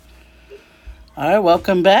All right,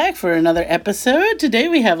 welcome back for another episode. Today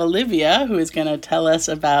we have Olivia, who is going to tell us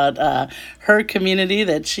about her community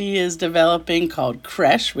that she is developing called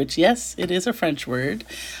Creche, which, yes, it is a French word.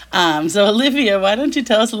 So, Olivia, why don't you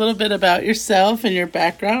tell us a little bit about yourself and your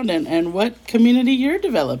background and what community you're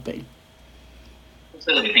developing?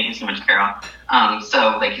 Absolutely. Thank you so much, Carol.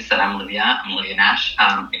 Like you said, I'm Olivia Nash.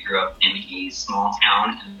 I grew up in a small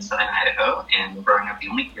town in southern Idaho, and growing up the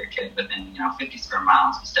only queer kid within 50 square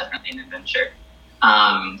miles was definitely an adventure.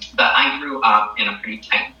 But I grew up in a pretty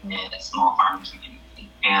tight-knit small farm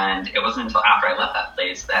community, and it wasn't until after I left that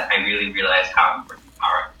place that I really realized how important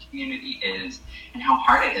our community is and how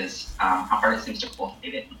hard it is, how hard it seems to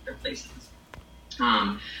cultivate it in other places.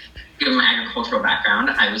 Given my agricultural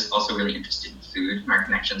background, I was also really interested in food, and our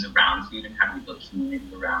connections around food, and how do we build community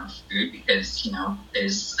around food, because,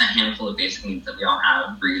 there's a handful of basic needs that we all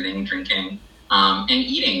have: breathing, drinking, and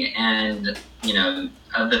eating. And,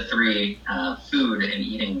 of the three, food and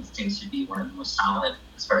eating seems to be one of the most solid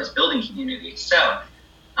as far as building community. So,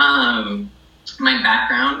 my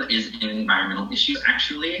background is in environmental issues,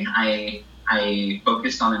 actually. I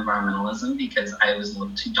focused on environmentalism because I was a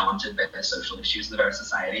little too daunted by the social issues of our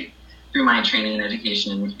society. Through my training and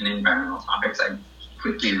education in environmental topics, I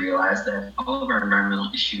quickly realized that all of our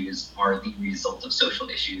environmental issues are the result of social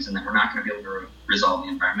issues, and that we're not going to be able to resolve the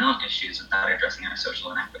environmental issues without addressing our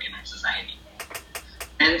social inequity in our society.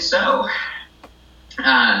 And so,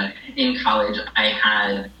 in college,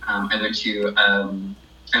 I went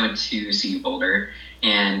to CU Boulder,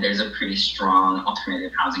 and there's a pretty strong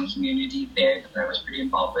alternative housing community there that I was pretty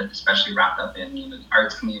involved with, especially wrapped up in the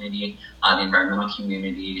arts community, the environmental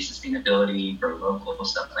community, sustainability, grow local,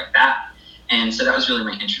 stuff like that. And so that was really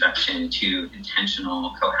my introduction to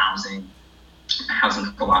intentional co-housing, housing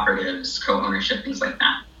cooperatives, co-ownership, things like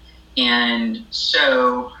that. And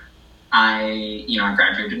so I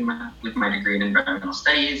graduated with my degree in environmental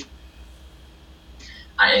studies.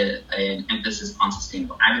 I had an emphasis on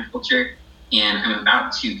sustainable agriculture, and I'm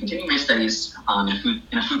about to continue my studies in a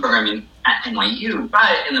food program at NYU.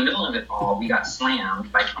 But in the middle of it all, we got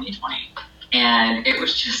slammed by 2020, and it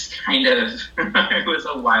was just it was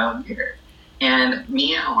a wild year. And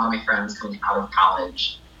me and a lot of my friends coming out of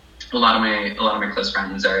college, a lot of my close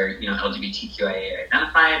friends are LGBTQIA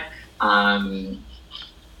identified,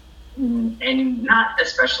 and not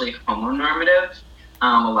especially homonormative.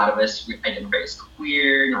 A lot of us identify as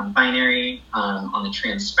queer, non-binary, on the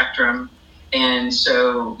trans spectrum. And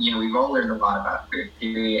so, we've all learned a lot about queer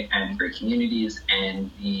theory and queer communities and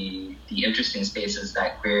the interesting spaces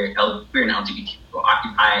that queer and LGBT people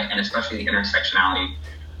occupy, and especially the intersectionality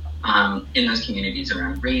in those communities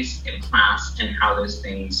around race and class, and how those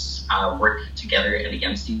things work together and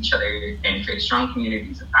against each other and create strong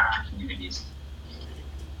communities and fractured communities.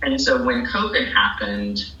 And so when COVID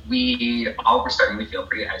happened, we all were starting to feel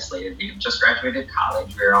pretty isolated. We had just graduated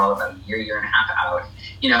college. We were all about a year and a half out,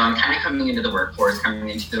 and kind of coming into the workforce, coming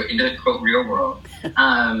into the quote real world.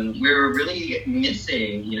 We were really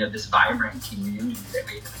missing, this vibrant community that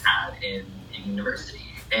we had in university.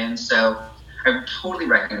 And so I totally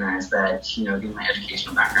recognize that, given my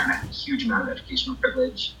educational background, I have a huge amount of educational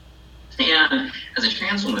privilege. And as a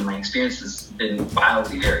trans woman, my experience has been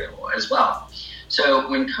wildly variable as well. So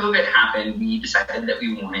when COVID happened, we decided that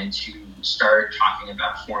we wanted to start talking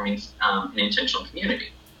about forming an intentional community.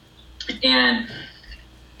 And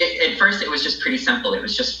at first, it was just pretty simple. It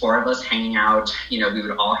was just four of us hanging out. We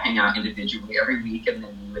would all hang out individually every week, and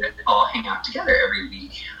then we would all hang out together every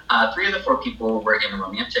week. Three of the four people were in a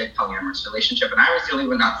romantic, polyamorous relationship, and I was the only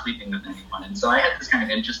one not sleeping with anyone. And so I had this kind of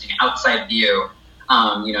interesting outside view,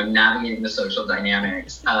 navigating the social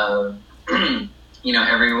dynamics of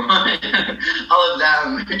everyone, all of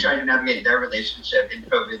them trying to navigate their relationship in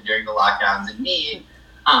COVID during the lockdowns. And me,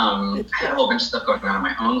 I had a whole bunch of stuff going on in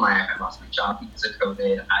my own life. I lost my job because of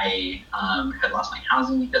COVID. I had lost my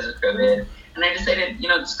housing because of COVID. And I decided,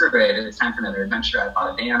 screw it. It's time for another adventure. I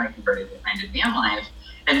bought a van. I converted it into van life.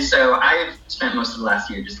 And so I've spent most of the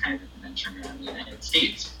last year just kind of adventuring around the United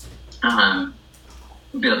States,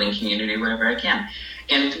 building community wherever I can.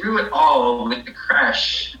 And through it all, with the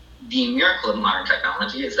Creche, the miracle of modern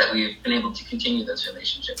technology is that we've been able to continue those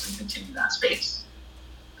relationships and continue that space.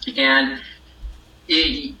 And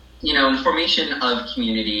in formation of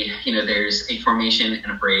community, there's a formation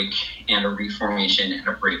and a break, and a reformation and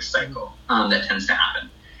a break cycle that tends to happen.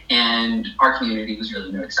 And our community was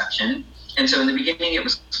really no exception. And so in the beginning, it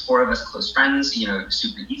was four of us close friends,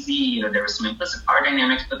 super easy. There was some implicit power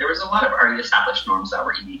dynamics, but there was a lot of already established norms that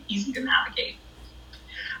were easy to navigate.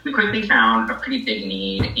 We quickly found a pretty big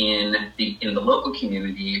need in the local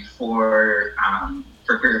community for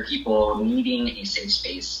queer people needing a safe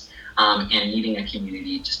space and needing a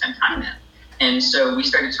community to spend time in. And so we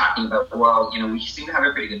started talking about, well, we seem to have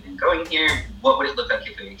a pretty good thing going here. What would it look like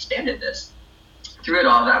if we expanded this? Through it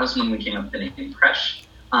all, that was when we came up with the name Creche,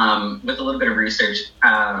 with a little bit of research.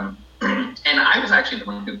 And I was actually the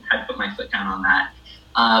one who had put my foot down on that.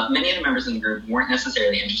 Many of the members in the group weren't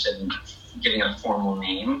necessarily interested in giving a formal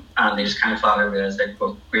name. They just kind of thought of it as their,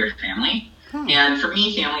 quote, queer family. And for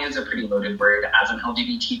me, family is a pretty loaded word as an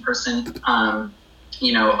LGBT person.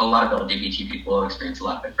 A lot of LGBT people experience a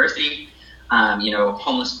lot of adversity.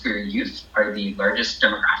 Homeless queer youth are the largest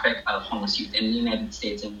demographic of homeless youth in the United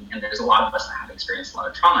States, and there's a lot of us that have experienced a lot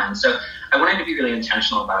of trauma. And so I wanted to be really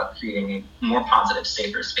intentional about creating a more positive,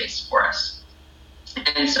 safer space for us.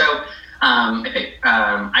 And so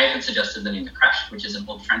I had suggested the name of Creche, which is an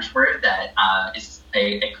old French word that is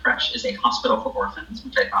a creche is a hospital for orphans,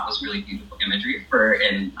 which I thought was really beautiful imagery for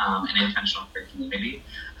an intentional queer community,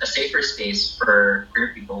 a safer space for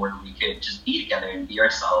queer people where we could just be together and be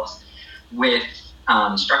ourselves with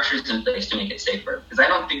structures in place to make it safer. Because I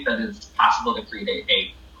don't think that it's possible to create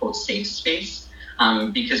a quote, safe space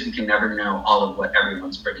because we can never know all of what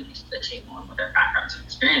everyone's bringing to the table and what their backgrounds and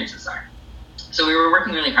experiences are. So we were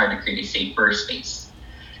working really hard to create a safer space.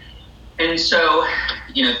 And so,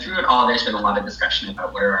 through it all, there's been a lot of discussion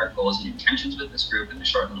about what are our goals and intentions with this group in the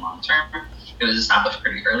short and long term. It was established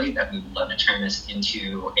pretty early that we would love to turn this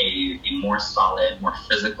into a more solid, more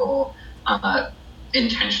physical,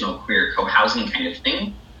 intentional queer co-housing kind of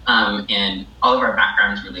thing. And all of our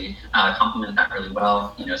backgrounds really complement that really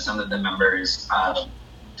well. Some of the members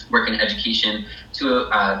work in education. Two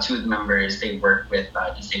of the members, they work with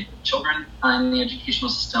disabled children in the educational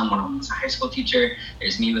system. One of them is a high school teacher.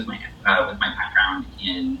 There's me with my background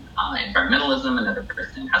in environmentalism. Another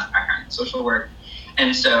person has a background in social work.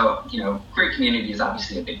 And so, queer community is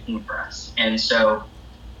obviously a big thing for us. And so,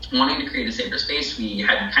 wanting to create a safer space, we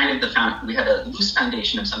had we had a loose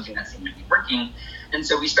foundation of something that seemed to be working. And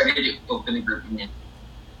so we started to open the group and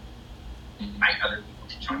invite other people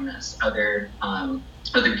to join us, other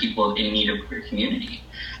people in need of queer community.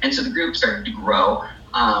 And so the group started to grow.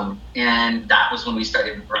 And that was when we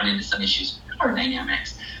started to run into some issues with power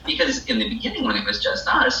dynamics. Because in the beginning, when it was just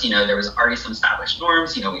us, there was already some established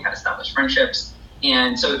norms, we had established friendships.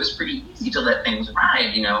 And so it was pretty easy to let things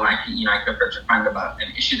ride. I could approach a friend about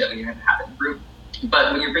an issue that we had in the group.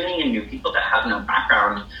 But when you're bringing in new people that have no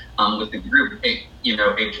background with the group, it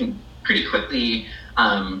can pretty quickly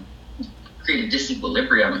create a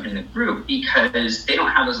disequilibrium in the group because they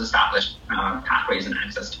don't have those established pathways and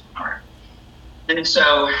access to power. And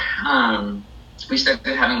so we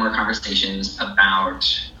started having more conversations about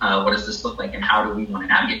what does this look like and how do we want to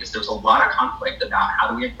navigate this. There was a lot of conflict about how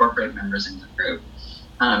do we incorporate members into the group.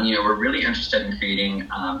 We're really interested in creating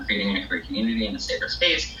a queer community and a safer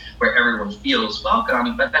space where everyone feels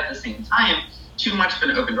welcome, but at the same time, too much of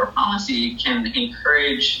an open door policy can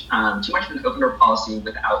encourage, too much of an open door policy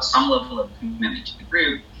without some level of commitment to the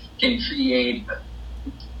group can create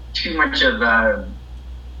too much of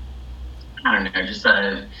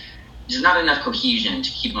just not enough cohesion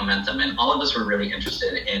to keep momentum. And all of us were really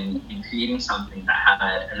interested in creating something that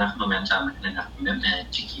had enough momentum and enough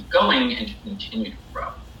commitment to keep going and to continue to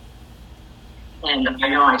grow. And I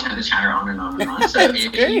know I tend to chatter on and on and on. So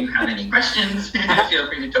if you have any questions, feel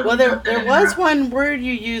free to totally Well, there was one word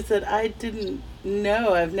you used that I didn't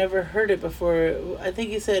know. I've never heard it before. I think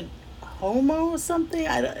you said homo or something.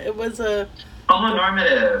 It was a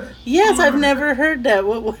homonormative. Yes, I've never heard that.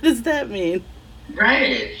 What does that mean?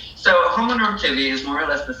 Right. So homonormativity is more or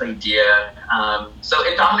less this idea. So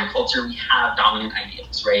in dominant culture, we have dominant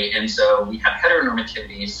ideals, right? And so we have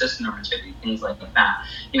heteronormativity, cisnormativity, things like that.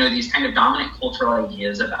 These kind of dominant cultural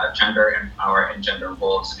ideas about gender and power and gender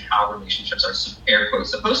roles and how relationships are, air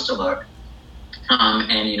quotes, supposed to look.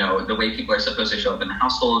 And, the way people are supposed to show up in the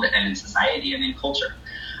household and in society and in culture.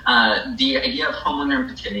 The idea of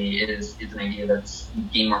homonormativity is an idea that's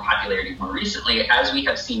gained more popularity more recently. As we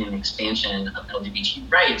have seen an expansion of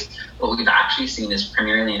LGBT rights, what we've actually seen is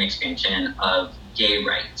primarily an expansion of gay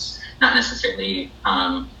rights, not necessarily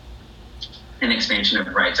an expansion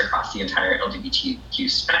of rights across the entire LGBTQ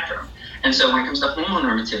spectrum. And so when it comes to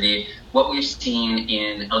homonormativity, what we've seen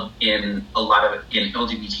in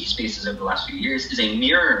LGBT spaces over the last few years is a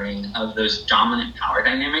mirroring of those dominant power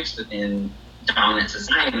dynamics within dominant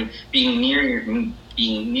society being mirrored within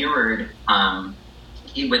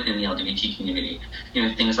the LGBT community.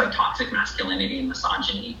 Things like toxic masculinity and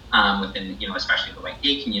misogyny within, especially the white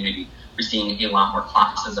gay community. We're seeing a lot more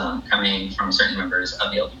classism coming from certain members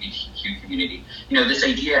of the LGBTQ community. This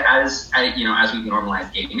idea as we've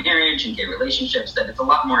normalized gay marriage and gay relationships, that it's a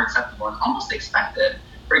lot more acceptable and almost expected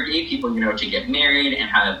for gay people, to get married and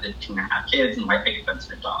have the 2.5 kids and white picket fence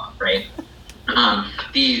their dog, right?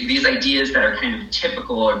 These ideas that are kind of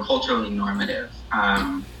typical or culturally normative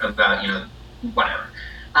about, whatever.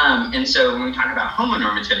 And so when we talk about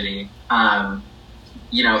homonormativity,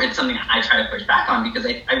 it's something I try to push back on because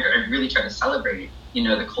I really try to celebrate,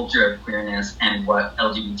 the culture of queerness and what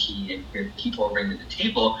LGBT and queer people bring to the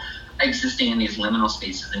table, existing in these liminal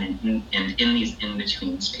spaces and in these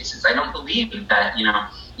in-between spaces. I don't believe that, I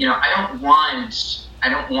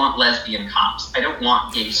don't want lesbian cops. I don't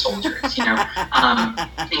want gay soldiers.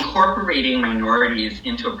 Incorporating minorities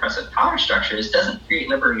into oppressive power structures doesn't create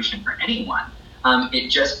liberation for anyone. It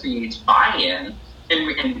just creates buy-in,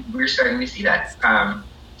 and we're starting to see that.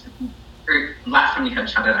 Last time we had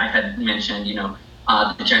chatted, I had mentioned, the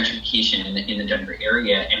gentrification in the Denver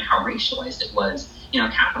area and how racialized it was.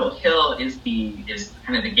 Capitol Hill is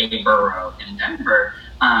kind of the gay borough in Denver,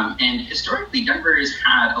 and historically Denver has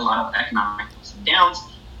had a lot of economic ups and downs,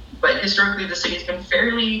 but historically the city's been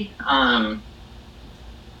fairly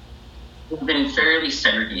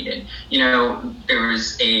segregated. There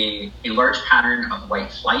was a large pattern of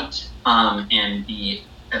white flight and the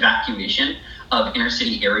evacuation of inner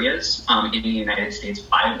city areas in the United States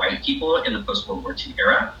by white people in the post-World War II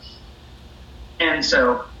era. And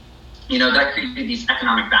so, that created these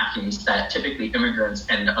economic vacuums that typically immigrants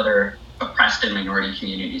and other oppressed and minority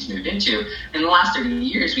communities moved into. In the last 30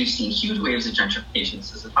 years, we've seen huge waves of gentrification.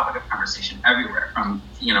 This is a topic of conversation everywhere, from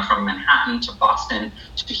Manhattan to Boston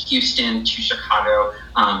to Houston to Chicago,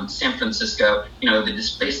 San Francisco. The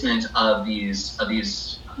displacement of these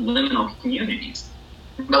liminal communities.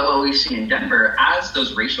 But what we see in Denver, as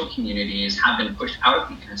those racial communities have been pushed out of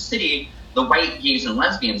the inner city, the white gays and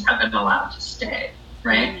lesbians have been allowed to stay,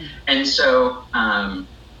 right? And so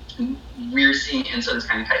we're seeing, and so this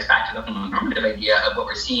kind of ties back to the homonormative idea of what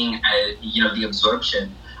we're seeing as, the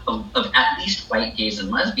absorption of at least white gays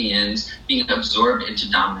and lesbians being absorbed into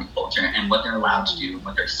dominant culture and what they're allowed to do,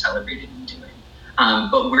 what they're celebrated in doing.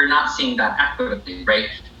 But we're not seeing that equitably,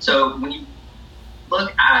 right? So when you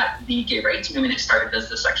look at the gay rights movement, it started as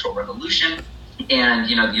the sexual revolution. And,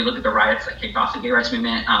 you look at the riots that kicked off the gay rights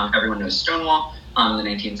movement. Everyone knows Stonewall in the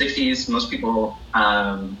 1960s. Most people,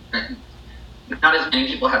 not as many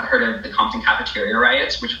people have heard of the Compton Cafeteria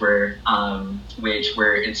riots, which were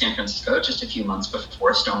in San Francisco just a few months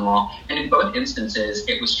before Stonewall. And in both instances,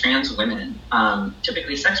 it was trans women,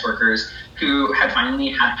 typically sex workers, who had finally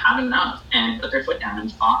had enough and put their foot down and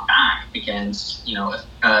fought back against,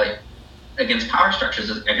 against power structures,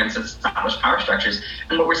 against established power structures.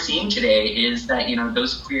 And what we're seeing today is that,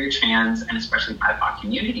 those queer, trans, and especially BIPOC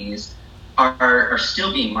communities are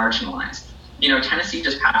still being marginalized. Tennessee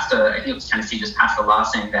just passed a law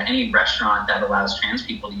saying that any restaurant that allows trans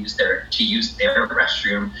people to use their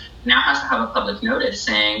restroom now has to have a public notice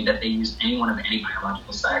saying that they use anyone of any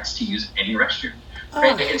biological sex to use any restroom.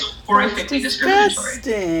 Right? It's horrifically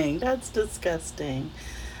discriminatory. That's disgusting.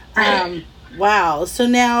 Right. Wow. So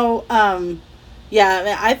now,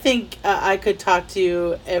 I think I could talk to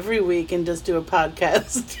you every week and just do a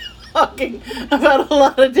podcast talking about a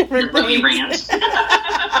lot of different things.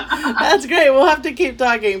 That's great. We'll have to keep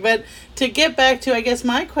talking. But to get back to, I guess,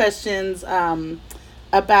 my questions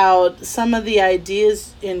about some of the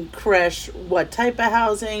ideas in Creche, what type of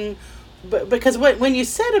housing, because when you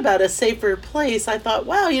said about a safer place, I thought,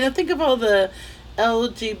 wow, think of all the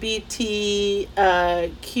LGBTQ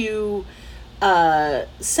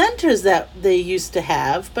centers that they used to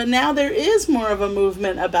have, but now there is more of a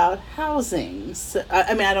movement about housing. So,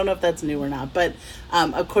 I don't know if that's new or not, but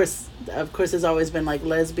of course there's always been like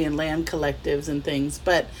lesbian land collectives and things,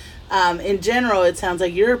 but in general it sounds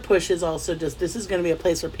like your push is also just, this is going to be a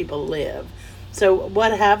place where people live. So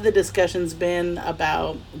what have the discussions been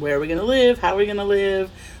about? Where are we going to live? How are we going to live?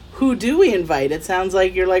 Who do we invite? It sounds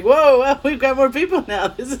like you're like, whoa, well, we've got more people now.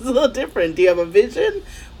 This is a little different. Do you have a vision?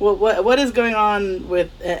 What is going on with?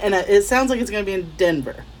 And it sounds like it's going to be in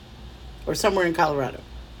Denver, or somewhere in Colorado.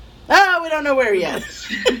 Oh, we don't know where yet.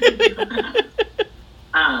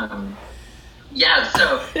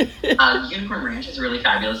 So Unicorn Ranch is a really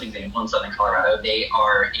fabulous example in Southern Colorado. They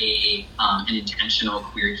are an intentional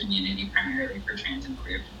queer community, primarily for trans and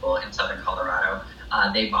queer people in Southern Colorado.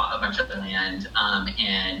 They bought a bunch of the land,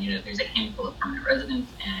 and there's a handful of permanent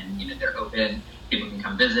residents, and they're open. People can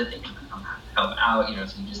come visit. They can come help out.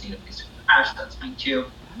 If you just need a place to crash, that's fine too.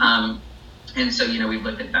 And so we've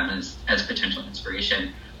looked at them as potential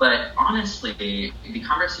inspiration. But honestly, the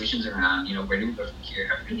conversations around where do we go from here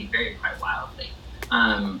have really varied quite wildly.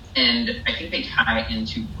 And I think they tie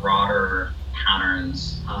into broader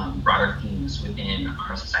patterns, broader themes within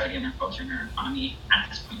our society and our culture and our economy at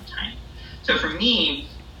this point in time. So for me,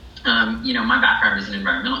 My background is in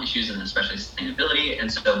environmental issues and especially sustainability.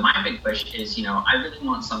 And so my big push is, I really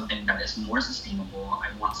want something that is more sustainable. I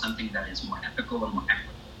want something that is more ethical and more equitable.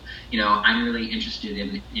 I'm really interested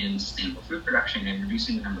in sustainable food production and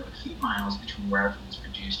reducing the number of food miles between where our food is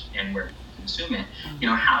produced and where we consume it.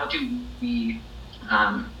 How do we,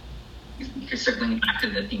 circling back to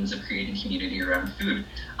the themes of creating community around food,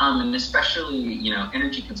 and especially,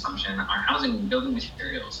 energy consumption, our housing and building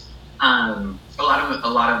materials. A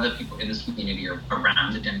lot of the people in this community are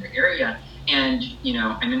around the Denver area. And,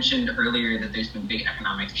 I mentioned earlier that there's been big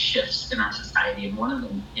economic shifts in our society, and one of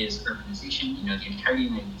them is urbanization. The entire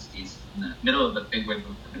United States is in the middle of a big wave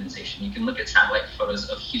of urbanization. You can look at satellite photos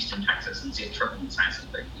of Houston, Texas, and see it triple in size in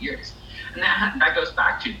 30 years. And that goes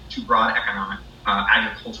back to broad economic,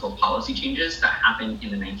 agricultural policy changes that happened in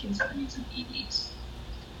the 1970s and 80s.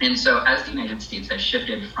 And so as the United States has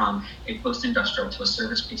shifted from a post-industrial to a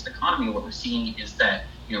service-based economy, what we're seeing is that,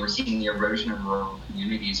 we're seeing the erosion of rural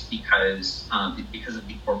communities because of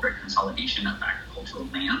the corporate consolidation of agricultural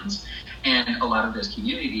lands. And a lot of those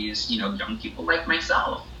communities, young people like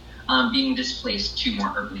myself, being displaced to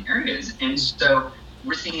more urban areas. And so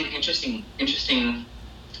we're seeing an interesting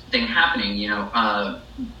thing happening.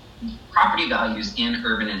 Property values in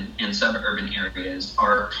urban and suburban areas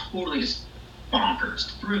are totally just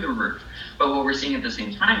bonkers, through the roof. But what we're seeing at the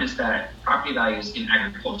same time is that property values in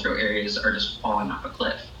agricultural areas are just falling off a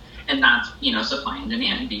cliff. And that's, supply and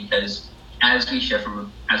demand, because as we shifted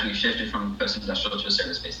from post-industrial to a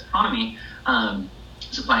service-based economy,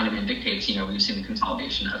 supply and demand dictates, we've seen the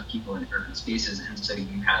consolidation of people in urban spaces. And so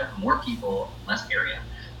you have more people, less area,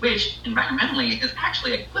 which environmentally is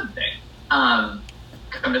actually a good thing.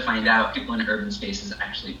 Come to find out, people in urban spaces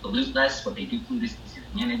actually pollute less. What they do pollute is easier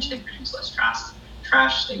to manage. They produce less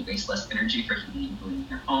trash. They waste less energy for heating and cooling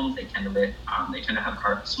their homes. They tend to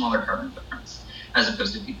have smaller carbon footprints as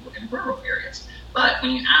opposed to people in rural areas. But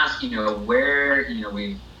when you ask, where,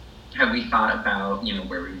 have we thought about,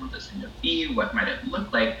 where we want this thing to be? What might it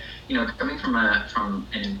look like? Coming from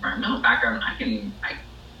an environmental background,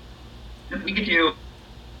 we could do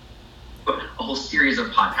a whole series of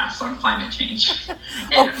podcasts on climate change.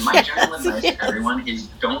 And my general advice to everyone is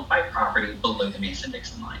don't buy property below the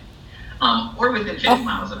Mason-Dixon line, or within 50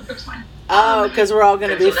 miles of the coastline. Because we're all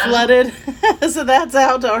going to be flooded. So that's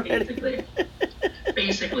out already.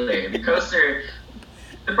 Basically, the coasts are,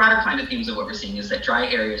 the broader climate themes of what we're seeing is that dry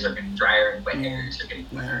areas are getting drier and wet areas are getting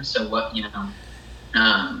wetter. So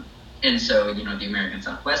and so, the American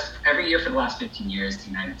Southwest, every year for the last 15 years, the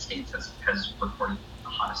United States has recorded the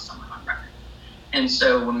hottest summer on record. And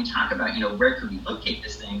so when we talk about, where could we locate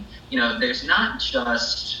this thing, there's not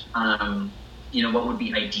just, what would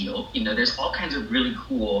be ideal. There's all kinds of really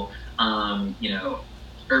cool,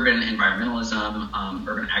 urban environmentalism,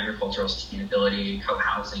 urban agricultural sustainability,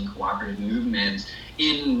 co-housing, cooperative movements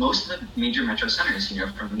in most of the major metro centers,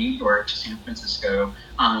 from New York to San Francisco.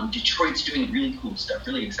 Detroit's doing really cool stuff,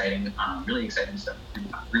 really exciting stuff,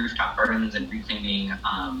 rooftop gardens and reclaiming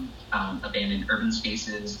abandoned urban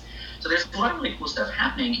spaces. So there's a lot of really cool stuff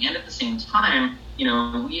happening. And at the same time,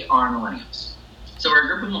 we are millennials. So we're a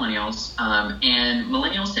group of millennials, and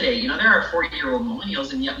millennials today, there are 40-year-old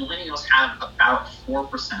millennials, and yet millennials have about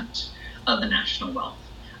 4% of the national wealth.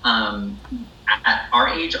 At our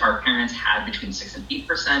age, our parents had between 6 and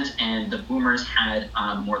 8%, and the boomers had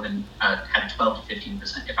had 12 to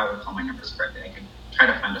 15%, if I recall my numbers correctly. I could try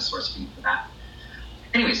to find a source for you for that.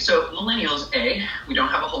 Anyway, so millennials, we don't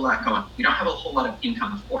have a whole lot of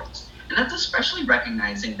income for us. And that's especially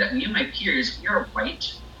recognizing that me and my peers, we are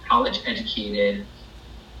white, college-educated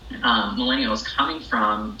millennials coming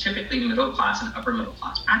from typically middle-class and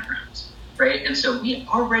upper-middle-class backgrounds, right? And so we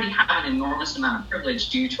already have an enormous amount of privilege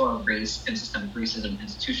due to our race and systemic racism,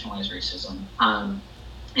 institutionalized racism,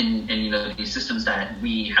 and these systems that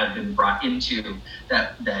we have been brought into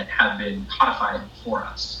that have been codified for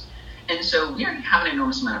us. And so we already have an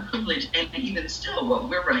enormous amount of privilege, and even still, what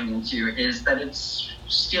we're running into is that it's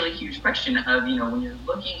still a huge question of, when you're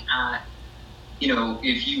looking at,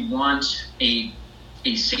 if you want a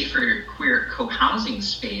safer queer co-housing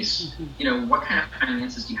space, what kind of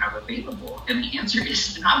finances do you have available? And the answer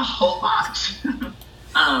is not a whole lot.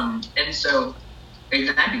 And so,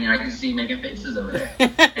 exactly, I can see you making faces over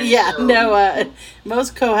there.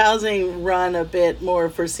 Most co-housing run a bit more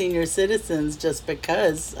for senior citizens just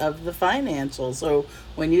because of the financial. So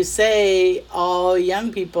when you say all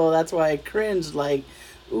young people, that's why I cringe, like,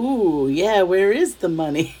 ooh, yeah, where is the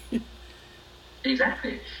money?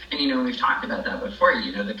 Exactly. And, we've talked about that before,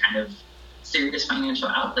 the kind of serious financial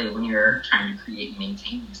outlay when you're trying to create and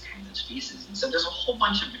maintain these kinds of spaces. And so there's a whole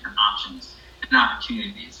bunch of different options. and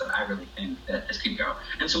opportunities that I really think that this could go.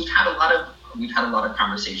 And so we've had a lot of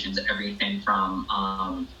conversations, everything from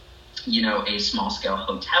a small scale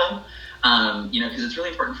hotel, because it's really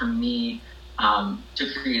important for me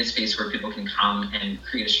to create a space where people can come and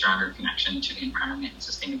create a stronger connection to the environment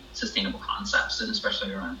and sustainable concepts, and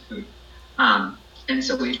especially around food. And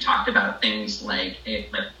so we've talked about things like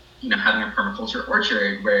having a permaculture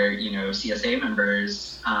orchard where, CSA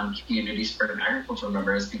members, community supportive agricultural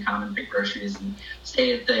members can come and pick groceries and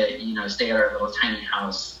stay at our little tiny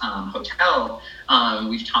house hotel.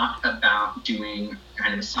 We've talked about doing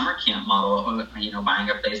kind of a summer camp model, buying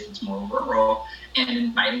a place that's more rural and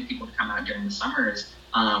inviting people to come out during the summers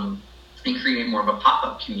and create more of a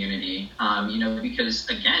pop-up community, because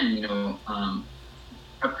again,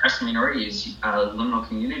 oppressed minorities, liminal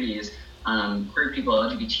communities, queer people,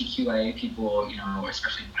 LGBTQIA people,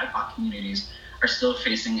 especially BIPOC communities, are still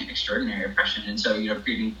facing extraordinary oppression. And so,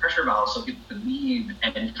 creating pressure valves so people can leave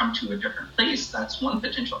and come to a different place, that's one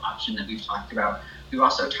potential option that we've talked about. We've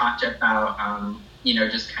also talked about,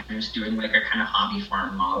 just kind of doing like a kind of hobby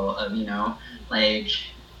farm model of,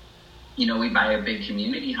 we buy a big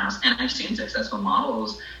community house. And I've seen successful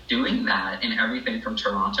models doing that in everything from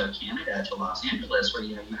Toronto, Canada to Los Angeles, where,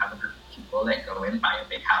 you have a group of people that go and buy a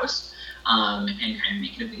big house and kind of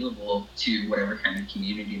make it available to whatever kind of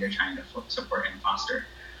community they're trying to support and foster.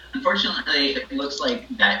 Unfortunately, it looks like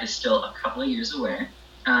that is still a couple of years away.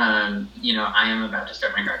 I am about to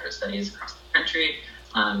start my graduate studies across the country.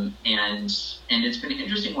 And it's been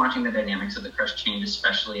interesting watching the dynamics of the Creche change,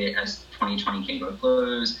 especially as 2020 came to a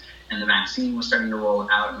close and the vaccine was starting to roll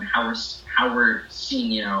out, and how we're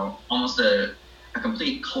seeing, almost a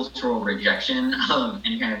complete cultural rejection of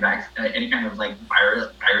any kind of like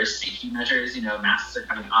virus safety measures. Masks are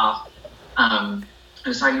coming off. I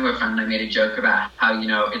was talking to a friend and I made a joke about how,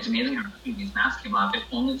 it's amazing how quickly these masks came off. If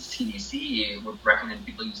only the CDC would recommend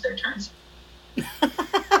people use their turns.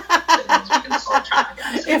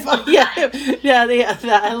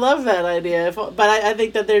 I love that idea. But I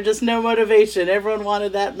think that there's just no motivation. Everyone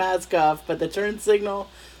wanted that mask off, but the turn signal,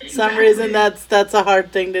 for some reason, that's a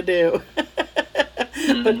hard thing to do.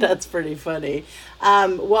 But that's pretty funny.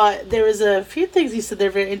 Well, there was a few things you said that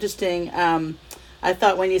are very interesting. I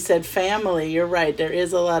thought when you said family, you're right. There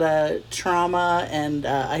is a lot of trauma and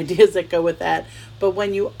ideas that go with that. But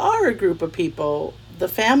when you are a group of people, the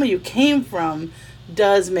family you came from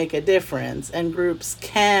does make a difference, and groups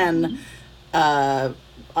can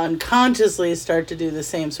unconsciously start to do the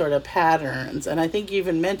same sort of patterns. And I think you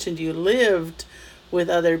even mentioned you lived with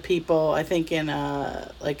other people, I think in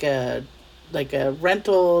like a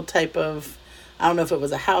rental type of, I don't know if it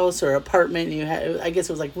was a house or apartment. You had, I guess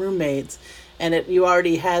it was like roommates, and you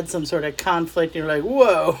already had some sort of conflict. And you're like,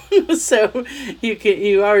 whoa! So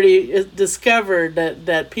you already discovered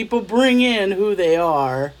that people bring in who they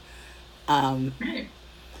are. The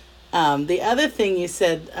other thing you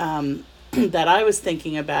said that I was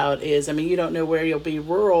thinking about is, you don't know where you'll be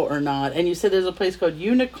rural or not, and you said there's a place called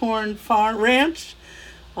Unicorn Farm Ranch.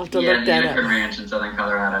 I'll have to look that up. Unicorn Ranch in Southern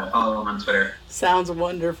Colorado. Follow them on Twitter. Sounds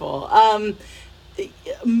wonderful.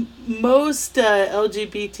 Most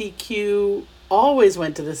LGBTQ always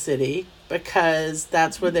went to the city because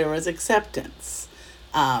that's where there was acceptance.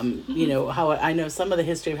 How I know some of the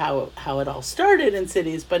history of how it all started in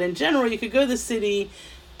cities, but in general, you could go to the city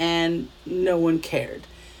and no one cared.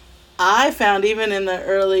 I found even in the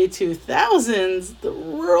early 2000s, the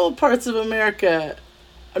rural parts of America,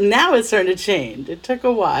 now it's starting to change. It took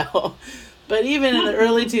a while, but even in the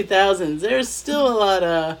early 2000s, there's still a lot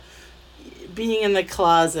of being in the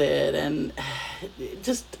closet and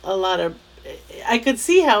just a lot of, I could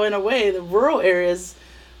see how in a way the rural areas,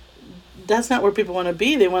 that's not where people want to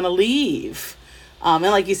be. They want to leave. And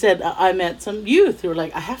like you said, I met some youth who were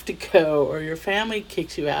like, I have to go, or your family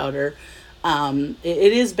kicks you out, or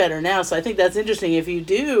it is better now. So I think that's interesting. If you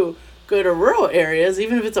do go to rural areas,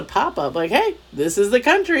 even if it's a pop-up, like, hey, this is the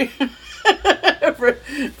country.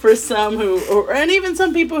 for some and even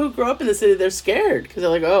some people who grow up in the city, they're scared because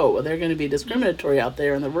they're like, oh, well, they're going to be discriminatory out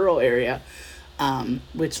there in the rural area.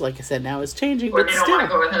 Which, like I said, now is changing. Or but they don't want to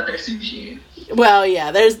go without their sushi. Well,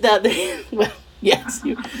 yeah, there's that. Well, yes,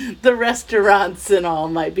 the restaurants and all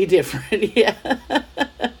might be different. Yeah.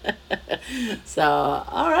 So,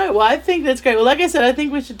 all right. Well, I think that's great. Well, like I said, I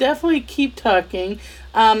think we should definitely keep talking.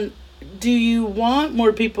 Do you want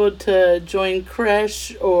more people to join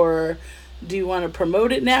Creche, or do you want to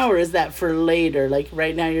promote it now, or is that for later? Like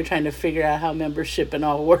right now, you're trying to figure out how membership and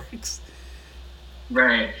all works.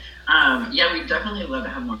 Right. Yeah, we'd definitely love to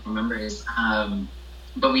have more members.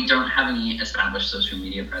 but we don't have any established social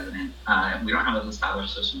media presence. We don't have an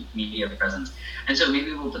established social media presence, and so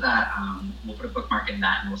maybe we'll put that. We'll put a bookmark in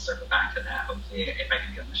that, and we'll circle back to that. Hopefully, if I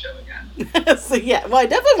can be on the show again. So yeah, well, I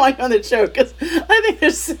definitely want you on the show because I think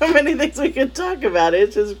there's so many things we could talk about.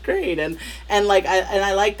 It's just great, and like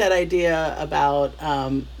I like that idea about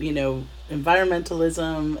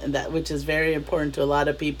environmentalism, and that, which is very important to a lot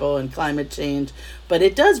of people, and climate change, but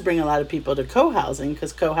it does bring a lot of people to co-housing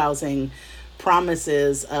because co-housing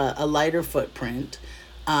promises a lighter footprint,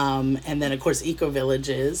 and then of course eco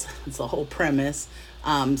villages. It's the whole premise,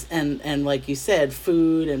 and like you said,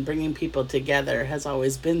 food and bringing people together has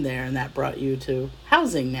always been there, and that brought you to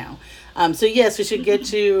housing now. So yes, we should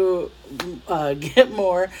get you get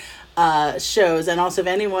more shows, and also if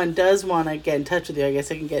anyone does want to get in touch with you, I guess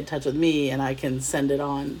they can get in touch with me, and I can send it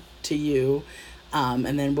on to you.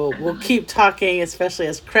 And then we'll keep talking, especially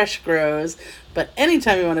as Creche grows. But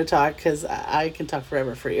anytime you want to talk, because I can talk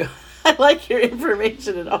forever for you. I like your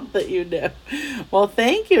information and all that you know. Well,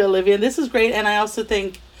 thank you, Olivia. This is great. And I also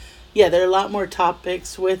think, yeah, there are a lot more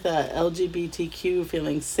topics with LGBTQ,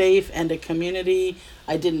 feeling safe, and a community.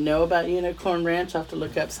 I didn't know about Unicorn Ranch. I'll have to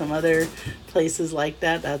look up some other places like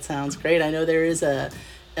that. That sounds great. I know there is a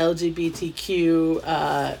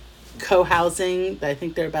LGBTQ co-housing. I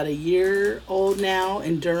think they're about a year old now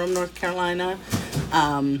in Durham, North Carolina.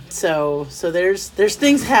 So there's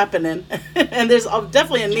things happening, and there's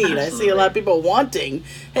definitely a need. Absolutely. I see a lot of people wanting,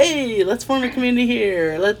 hey, let's form a community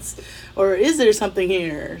here. Or is there something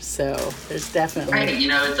here? So there's definitely right.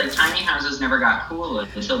 It's like tiny houses never got cool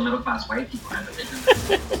until middle class white people had a vision.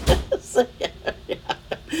 So,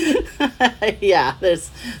 yeah, there's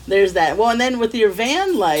that. Well, and then with your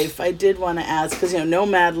van life, I did want to ask, because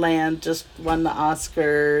Nomadland just won the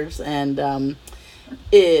Oscars, and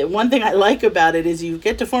one thing I like about it is you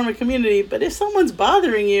get to form a community, but if someone's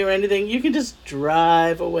bothering you or anything, you can just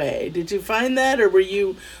drive away. Did you find that, or were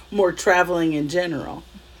you more traveling in general?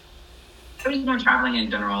 I was more traveling in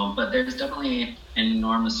general, but there's definitely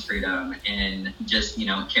enormous freedom in just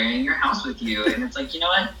carrying your house with you, and it's like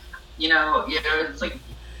what, it's like,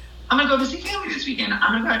 I'm going to go to see family this weekend.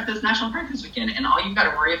 I'm going to go out to this national park this weekend. And all you've got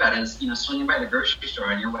to worry about is, swinging by the grocery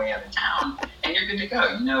store on your way out of town, and you're good to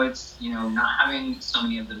go. It's, not having so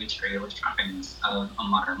many of the materialist trappings of a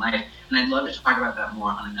modern life. And I'd love to talk about that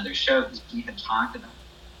more on another show, because we had talked about,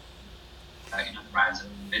 the rise of,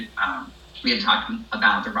 we had talked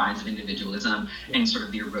about the rise of individualism and sort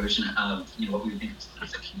of the erosion of, what we would think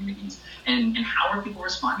of communities, and how are people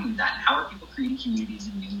responding to that, and how are people creating communities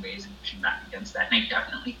in new ways and pushing back against that. And I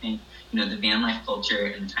definitely think, the van life culture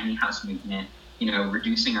and the tiny house movement,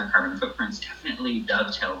 reducing our carbon footprints definitely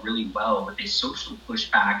dovetail really well with a social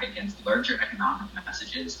pushback against larger economic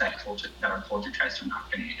messages that our culture tries to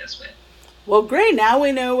indoctrinate us with. Well, great. Now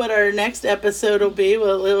we know what our next episode will be.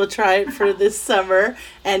 We'll try it for this summer.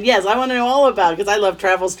 And yes, I want to know all about it, because I love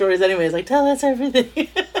travel stories anyways. Like, tell us everything.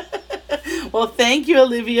 Well, thank you,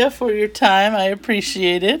 Olivia, for your time. I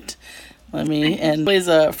appreciate it. And please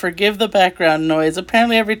forgive the background noise.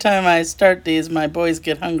 Apparently every time I start these, my boys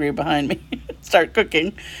get hungry behind me, start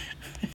cooking.